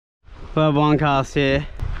We'll have one cast here,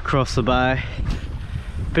 across the bay.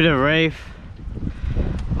 Bit of reef.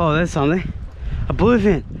 Oh, there's something. A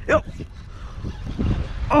bluefin. Yep.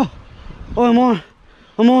 Oh, oh, I'm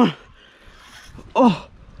on. Oh,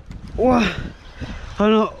 what? I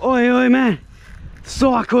don't know. Oi, oi, man.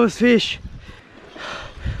 Cyclist fish.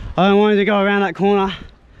 I don't want him to go around that corner.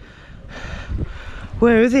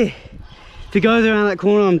 Where is he? If he goes around that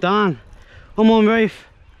corner, I'm done. I'm on reef.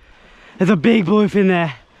 There's a big bluefin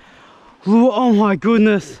there. Oh my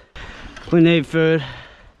goodness. We need food.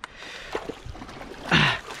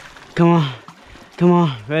 Come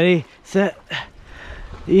on, ready, set.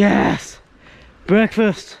 Yes,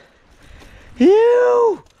 breakfast.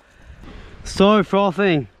 Ew. So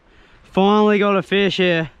frothing. Finally got a fish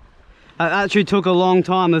here. It actually took a long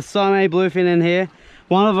time. There's so many bluefin in here.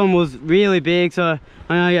 One of them was really big, so I'm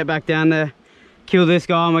gonna get back down there, kill this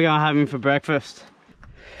guy, and we're gonna have him for breakfast.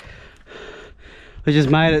 We just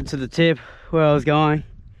made it to the tip where I was going.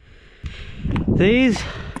 These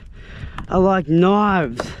are like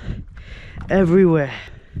knives everywhere.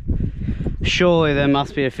 Surely there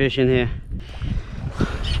must be a fish in here.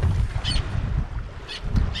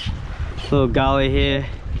 Little gully here.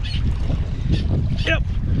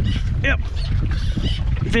 Yep.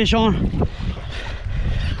 Fish on.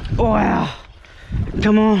 Wow.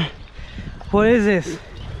 Come on. What is this?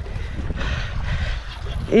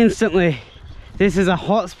 Instantly. This is a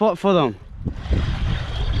hot spot for them.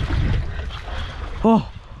 Oh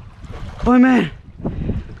man.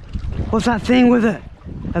 What's that thing with it?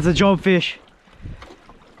 That's a jobfish.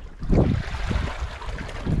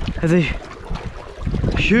 There's a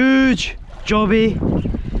huge jobby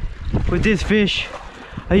with this fish.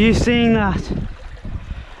 Are you seeing that?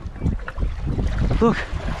 Look,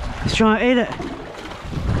 it's trying to eat it.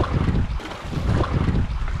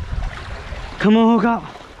 Come on, hook up.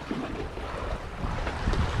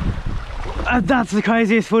 That's the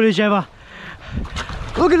craziest footage ever.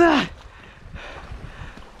 Look at that.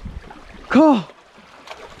 Cool.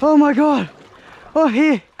 Oh my God. Oh,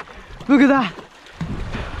 here. Look at that.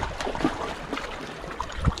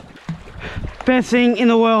 Best thing in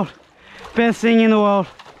the world. Best thing in the world.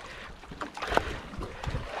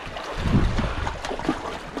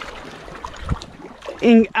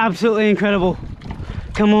 Absolutely incredible.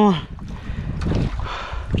 Come on.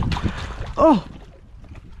 Oh,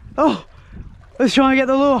 let's try and get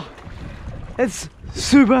the lure. It's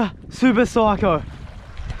super psycho.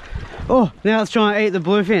 Oh, now it's trying to eat the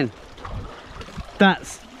bluefin.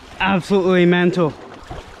 That's absolutely mental.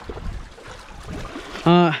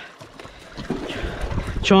 Try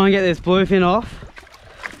and get this bluefin off,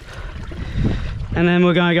 and then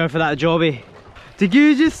we're gonna go for that jobby. Did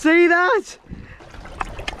you just see that?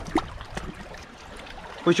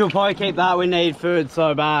 We should probably keep that. We need food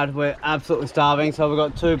so bad. We're absolutely starving. So we've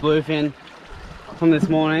got 2 bluefin from this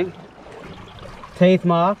morning. Teeth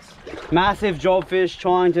marks. Massive jobfish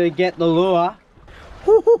trying to get the lure.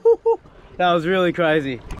 That was really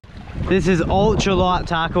crazy. This is ultra light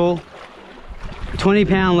tackle.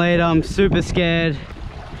 20-pound leader. I'm super scared.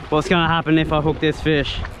 What's gonna happen if I hook this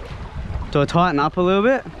fish? Do I tighten up a little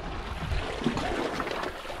bit?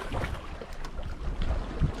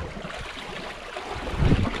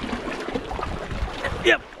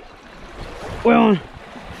 Yep, we're on.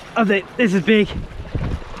 I think this is big.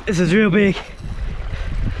 This is real big.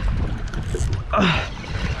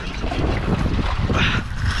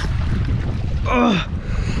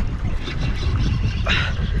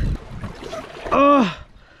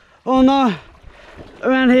 Oh no,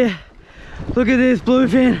 around here. Look at this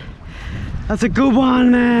bluefin. That's a good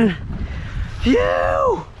one, man.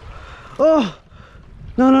 Phew! Oh,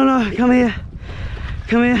 no, come here.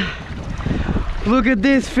 Look at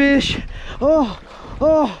this fish. Oh,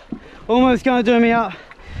 almost gonna do me up.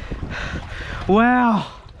 Wow.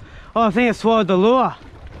 Oh, I think it swallowed the lure.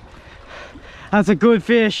 That's a good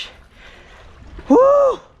fish. Woo!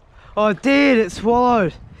 Oh, it did, it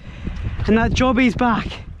swallowed. And that jobby's back.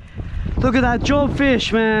 Look at that job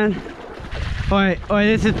fish, man. Wait,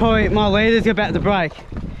 this is probably, my leader's about to break.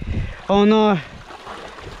 Oh no.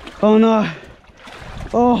 Oh,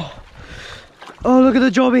 look at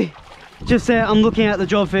the jobby. Just there, I'm looking at the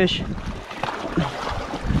jobfish.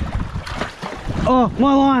 Oh,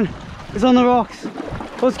 my line is on the rocks.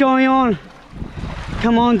 What's going on?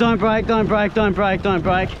 Come on, don't break. Do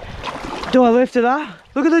I lift it up?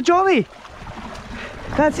 Look at the jobby.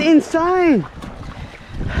 That's insane.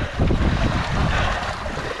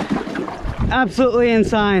 Absolutely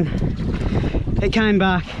insane. It came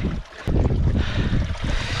back.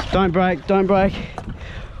 Don't break.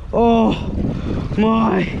 Oh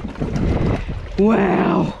my,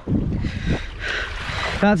 wow.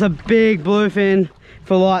 That's a big bluefin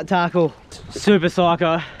for light tackle. Super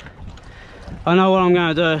psycho. I know what I'm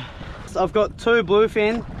gonna do. So I've got 2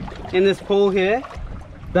 bluefin in this pool here.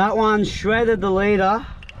 That one shredded the leader.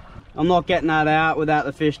 I'm not getting that out without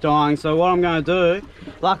the fish dying. So what I'm gonna do,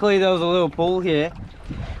 luckily there was a little pool here.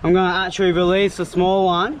 I'm gonna actually release the small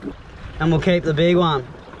one and we'll keep the big one.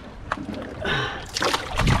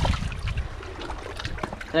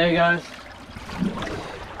 There he goes.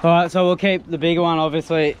 Alright, so we'll keep the bigger one,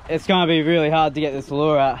 obviously. It's gonna be really hard to get this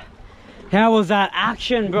lure out. How was that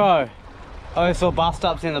action, bro? I saw bust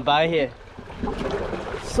ups in the bay here.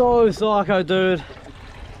 So psycho, dude.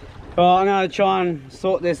 Alright, I'm gonna try and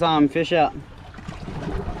sort this fish out.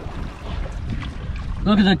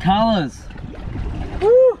 Look at the colours.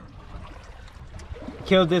 Woo!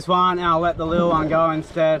 Killed this one and I'll let the little one go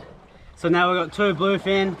instead. So now we've got 2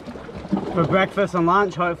 bluefin for breakfast and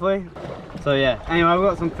lunch, hopefully. So yeah, anyway, we've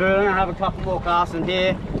got some food. I'm gonna have a couple more casts in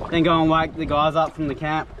here, then go and wake the guys up from the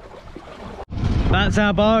camp. That's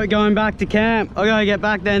our boat going back to camp. I gotta get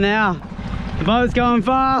back there now. The boat's going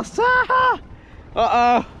fast.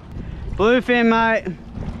 Uh-oh. Bluefin, mate.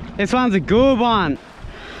 This one's a good one.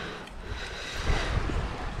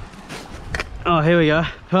 Oh, here we go.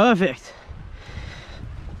 Perfect.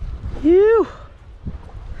 Phew.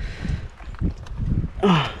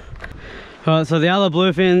 Oh. Alright, so the other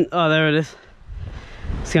bluefin, oh there it is.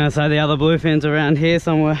 I was gonna say the other bluefin's around here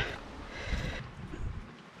somewhere.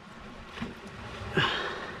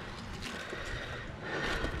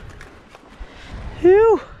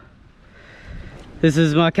 Phew. This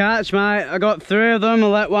is my catch, mate. I got 3 of them, I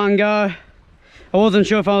let one go. I wasn't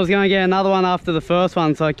sure if I was gonna get another one after the first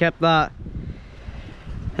one, so I kept that.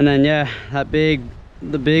 And then yeah,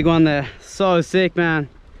 the big one there. So sick, man.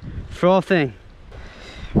 Frothing.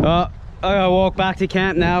 Oh, I gotta walk back to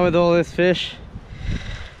camp now with all this fish.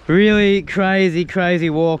 Really crazy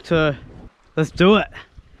walk too. Let's do it.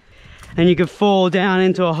 And you could fall down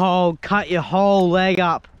into a hole, cut your whole leg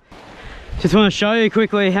up. Just want to show you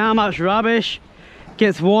quickly how much rubbish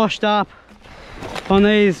gets washed up on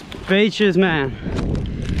these beaches, man.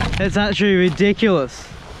 It's actually ridiculous.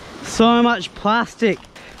 So much plastic.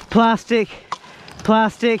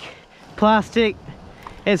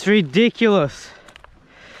 It's ridiculous.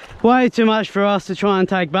 Way too much for us to try and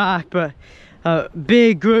take back, but a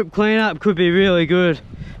big group cleanup could be really good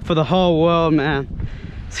for the whole world, man.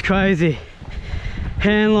 It's crazy.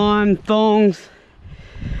 Hand lime, thongs,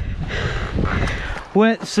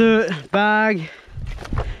 wetsuit, bag,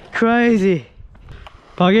 crazy.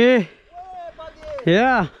 Pagi?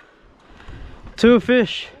 Yeah. 2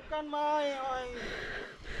 fish.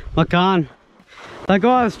 Makan. That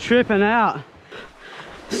guy's tripping out.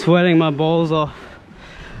 Sweating my balls off.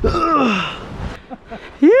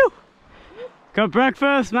 You got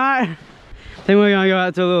breakfast, mate? Think we're gonna go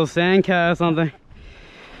out to a little sand car or something.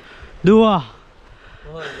 Dua.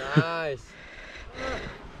 Oh, nice.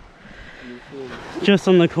 Just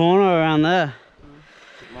on the corner around there.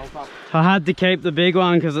 I had to keep the big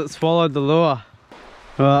one because it swallowed the lure.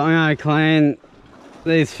 Well, I'm gonna clean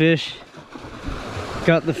these fish,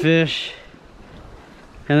 gut the fish,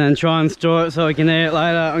 and then try and store it so we can eat it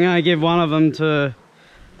later. I'm gonna give one of them to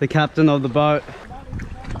the captain of the boat.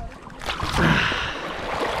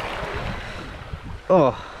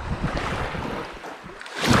 Oh,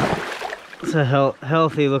 it's a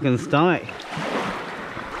healthy looking stomach.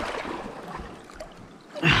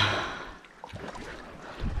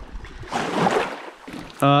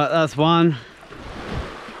 Alright, that's one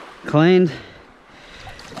cleaned.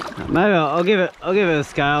 Maybe I'll give it a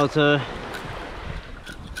scale too.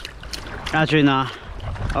 Actually, nah.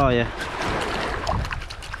 Oh yeah.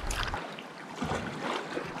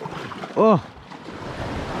 Oh.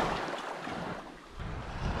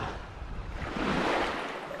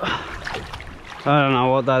 I don't know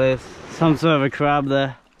what that is. Some sort of a crab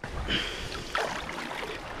there.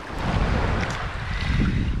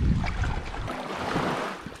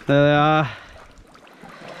 There they are.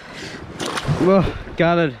 Whoa,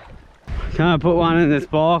 gutted. Can I put one in this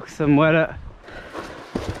box and wet it?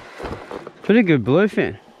 Pretty good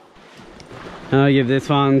bluefin. And I'll give this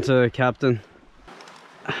one to the captain.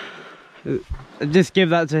 Just give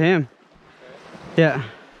that to him. Yeah.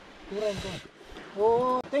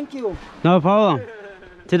 Oh, thank you. No problem.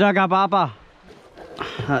 Tidak apa-apa.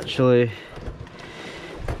 Actually,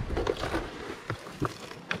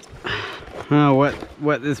 I'll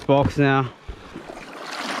wet this box now.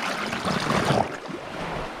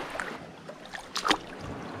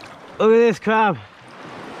 Look at this crab.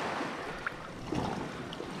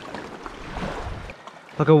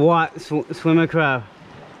 Like a white swimmer crab.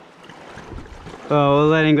 Oh, we'll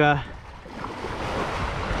let him go.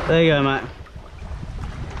 There you go, mate.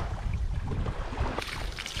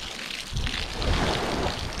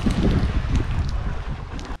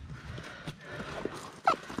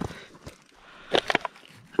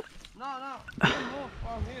 No, move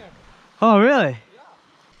from here. Oh, really? Yeah,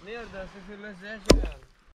 near the civilization.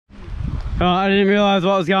 Oh, I didn't realise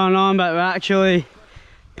what was going on, but we're actually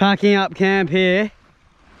packing up camp here.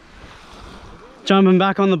 Jumping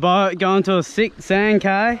back on the boat, going to a sick sand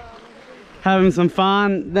cay, having some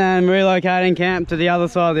fun, then relocating camp to the other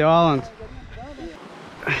side of the island.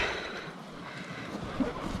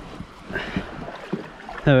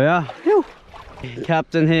 There we are. Whew.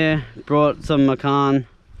 Captain here brought some macan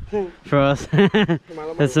for us.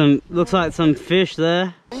 There's some, looks like some fish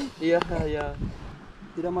there. Yeah.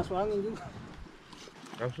 Tidak masuk angin juga.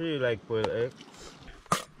 Actually, like boiled egg.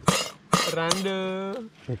 Random.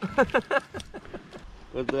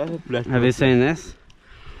 Have you seen this?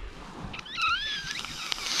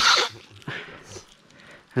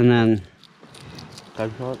 And then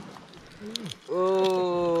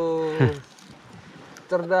Oh,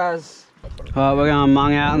 cerdas. alright, we're gonna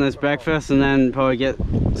mung out on this breakfast and then probably get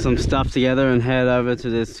some stuff together and head over to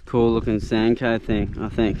this cool looking sand cave thing, I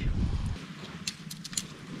think.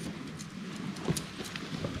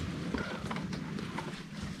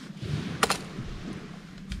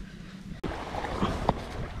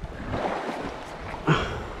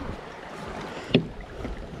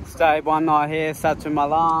 Stayed one night here, sat to my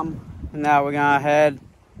alarm, and now we're gonna head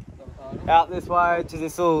out this way to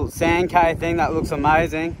this little sand cave thing that looks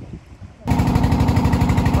amazing.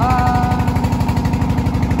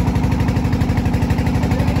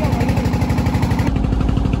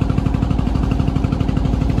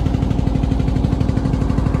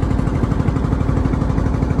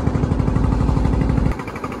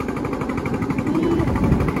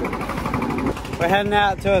 We're heading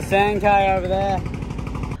out to a sand cave over there.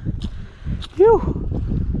 Phew.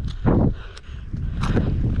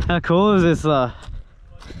 How cool is this though?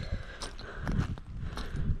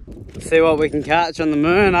 See what we can catch on the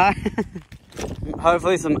moon, eh?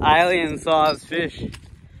 Hopefully some alien sized fish.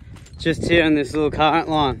 Just here in this little current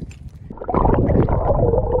line.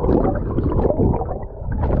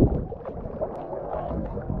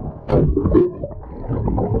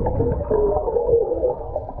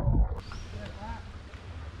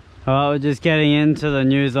 Alright, we're just getting into the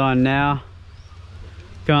new zone now.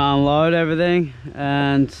 Gonna unload everything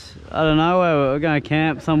and I don't know where we're gonna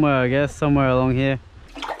camp somewhere, I guess, somewhere along here.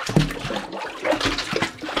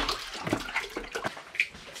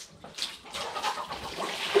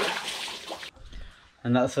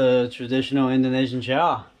 And that's a traditional Indonesian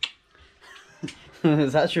shower.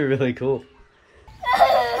 It's actually really cool.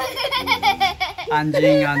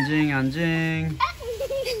 Anjing, anjing, anjing.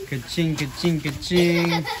 Ka-ching, ka-ching,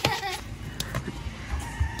 ka-ching.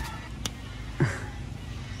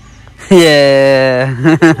 Yeah.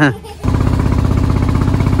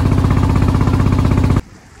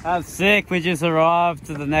 That's sick. We just arrived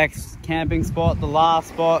to the next camping spot, the last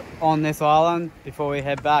spot on this island before we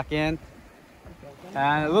head back in.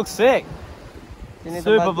 And it looks sick.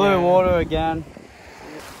 Super blue water again.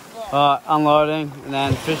 Alright, unloading and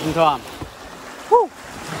then fishing time. Woo!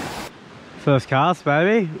 First cast,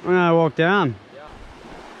 baby. We're gonna walk down.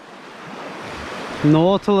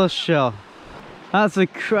 Nautilus shell. That's the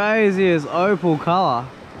craziest opal colour.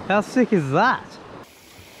 How sick is that?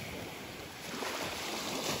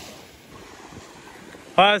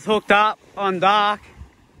 I was hooked up on dark,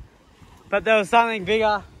 but there was something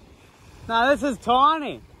bigger. No, this is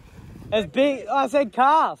tiny. It's big. I said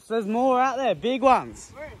cast. There's more out there, big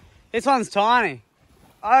ones. This one's tiny.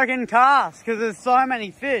 I reckon cast, because there's so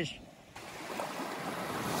many fish.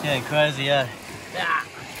 Yeah, crazy, yeah.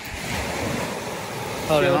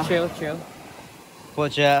 Chill.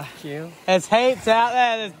 Watch out. Chill. There's heaps out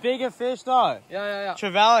there. There's bigger fish though. Yeah.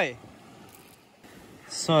 Trevally.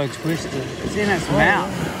 So twisted. It's in its mouth.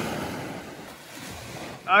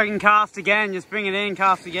 I can cast again. Just bring it in,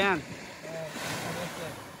 cast again.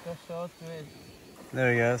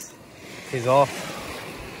 There he goes. He's off.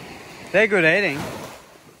 They're good eating.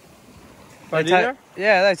 For dinner?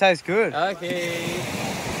 Yeah, they taste good. Okay.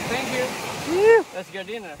 Thank you. Yeah. That's your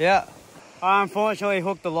dinner. Yeah. I unfortunately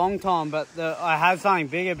hooked a long time, but I had something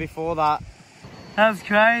bigger before that. That's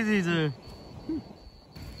crazy, dude.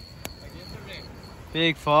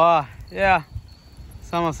 Big fire. Yeah.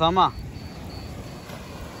 Summer.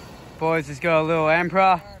 Boys just got a little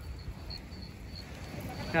emperor.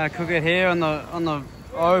 Gonna cook it here on the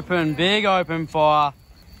open, big open fire.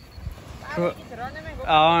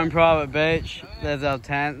 Our own private beach. There's our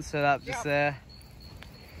tent set up just there.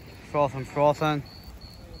 Frothing.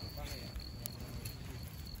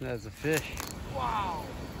 There's a fish. Wow.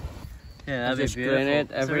 Yeah, that'd Just be beautiful.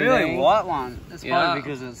 granite, It's a really everything. white one. It's Yeah. probably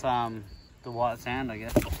because it's the white sand, I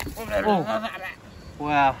guess. Oh.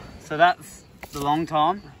 Wow. So that's the long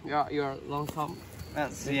tom. Yeah, your long tom.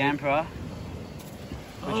 That's the emperor,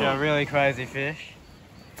 which are really crazy fish.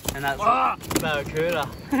 And that's barracuda.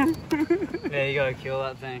 Yeah, you gotta kill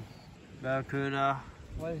that thing. Barracuda.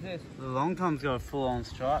 What is this? The long tom's got a full-on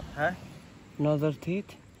stripe, hey? Another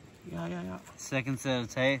teeth? Yeah. Second set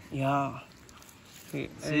of teeth. Yeah. See,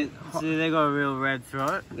 they got a real red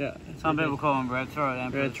throat. Yeah. Some people call them red throat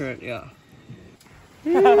emperors. Red thread, yeah.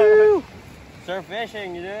 Surf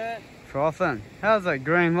fishing, you do it? Frothing. How's that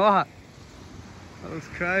green light? That looks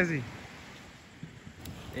crazy.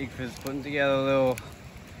 Igford's putting together a little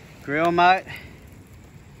grill, mate.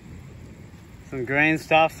 Some green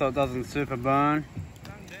stuff so it doesn't super burn.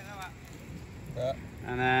 Yeah.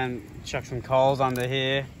 And then chuck some coals under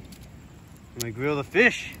here. And we grill the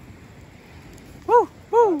fish. Woo,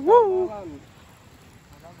 woo, woo.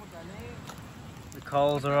 The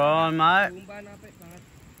coals are on, mate.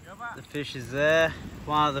 The fish is there.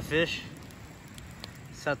 One of the fish.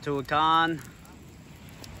 Satu ikan.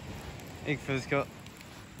 Igford's got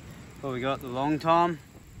what we got, the long tom.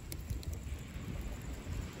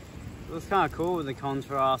 It looks kind of cool with the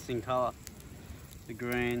contrasting colour. The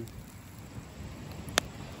green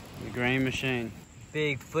machine.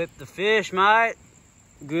 Big flip the fish, mate.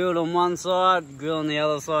 Grilled on one side, grill on the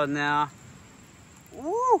other side now.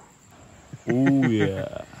 Woo! Oh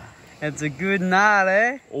yeah. It's a good night,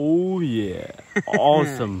 eh? Oh yeah.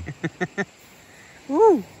 Awesome.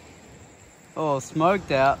 Woo! Oh,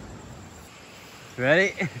 smoked out.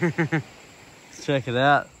 Ready? Let's check it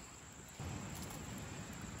out.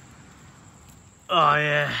 Oh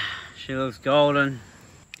yeah, she looks golden.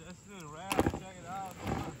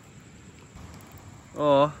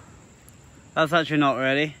 Oh, that's actually not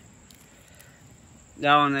ready.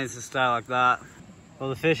 That one needs to stay like that. Well,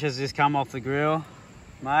 the fish has just come off the grill,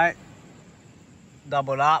 mate.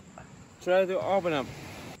 Doubled up. Try to open up.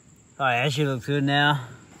 Oh yeah, she looks good now.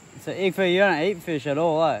 So Igford, you don't eat fish at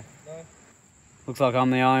all, eh? No. Looks like I'm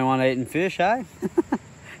the only one eating fish, eh?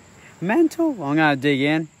 Mental. I'm gonna dig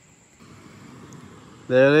in.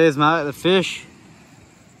 There it is, mate, the fish.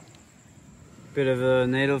 Bit of a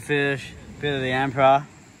needlefish, bit of the emperor.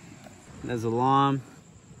 There's the lime,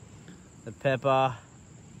 the pepper,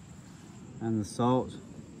 and the salt.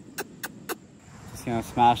 Just gonna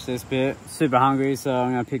smash this bit. Super hungry, so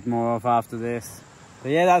I'm gonna pick more off after this.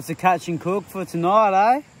 But yeah, that's the catch and cook for tonight,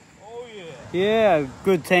 eh? Oh yeah. Yeah,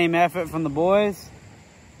 good team effort from the boys.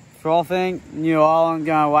 Frothing, New Island,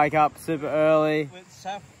 gonna wake up super early. With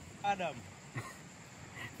Chef Adam.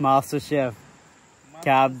 Master Chef,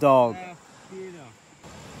 Cab Dog.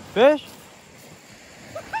 Fish?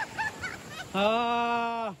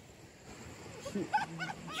 Ah,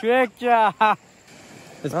 tricked ya.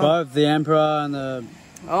 It's both the emperor and the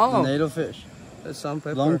needlefish. There's some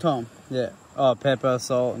pepper. Long tom, yeah. Oh, pepper,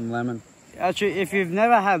 salt, and lemon. Actually, if you've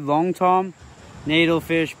never had long tom,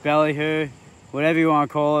 needlefish, ballyhoo, whatever you want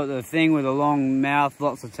to call it, the thing with a long mouth,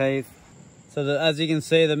 lots of teeth. So as you can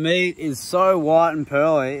see, the meat is so white and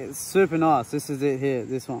pearly. It's super nice. This is it here,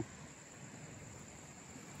 this one.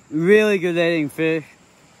 Really good eating fish.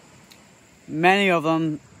 Many of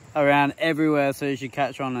them around everywhere, so you should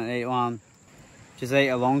catch one and eat one. Just eat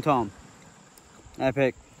a long tom.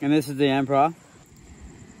 Epic. And this is the emperor.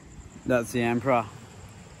 That's the emperor.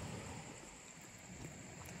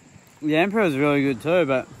 The emperor is really good too,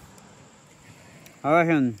 but I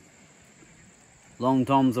reckon long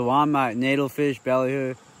tom's the one, mate. Needlefish,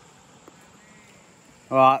 ballyhoo.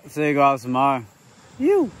 Alright, see you guys tomorrow.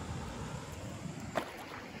 You.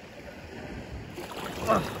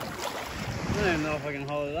 I don't even know if I can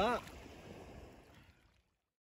hold it up.